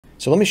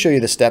So let me show you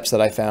the steps that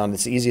I found.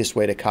 It's the easiest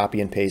way to copy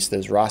and paste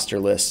those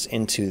roster lists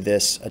into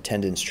this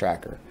attendance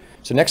tracker.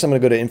 So next I'm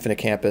going to go to Infinite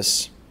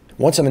Campus.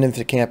 Once I'm in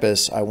Infinite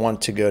Campus, I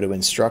want to go to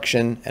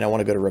Instruction and I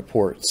want to go to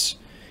Reports.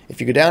 If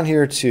you go down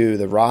here to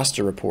the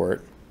roster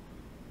report,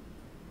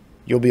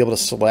 you'll be able to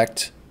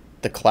select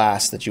the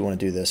class that you want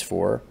to do this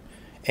for.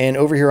 And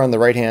over here on the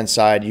right hand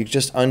side, you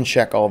just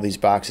uncheck all of these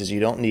boxes. You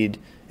don't need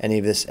any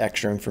of this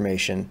extra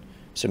information.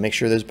 So make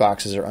sure those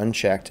boxes are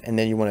unchecked, and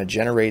then you want to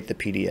generate the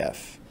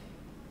PDF.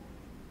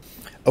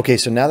 Okay,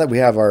 so now that we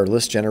have our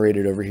list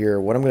generated over here,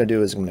 what I'm going to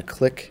do is I'm going to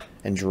click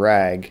and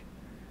drag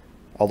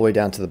all the way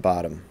down to the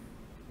bottom.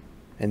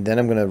 And then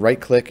I'm going to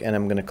right click and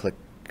I'm going to click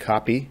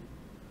copy.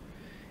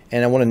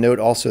 And I want to note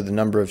also the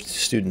number of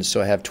students. So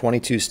I have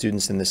 22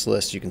 students in this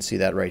list. You can see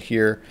that right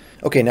here.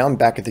 Okay, now I'm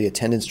back at the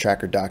attendance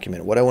tracker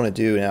document. What I want to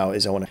do now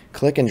is I want to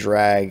click and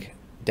drag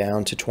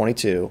down to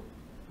 22.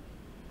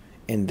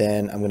 And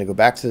then I'm going to go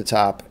back to the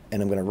top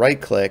and I'm going to right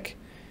click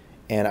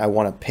and I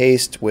want to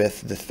paste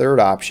with the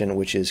third option,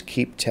 which is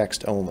keep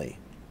text only.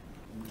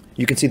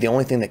 You can see the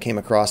only thing that came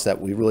across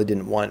that we really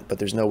didn't want, but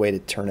there's no way to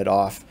turn it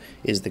off,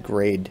 is the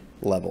grade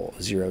level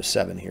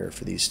 07 here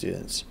for these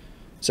students.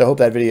 So I hope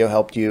that video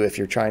helped you. If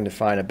you're trying to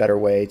find a better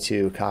way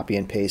to copy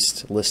and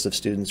paste lists of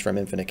students from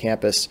Infinite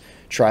Campus,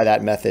 try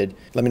that method.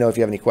 Let me know if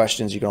you have any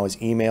questions. You can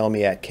always email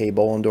me at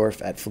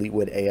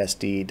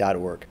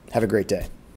kbollendorf@fleetwoodasd.org. Have a great day.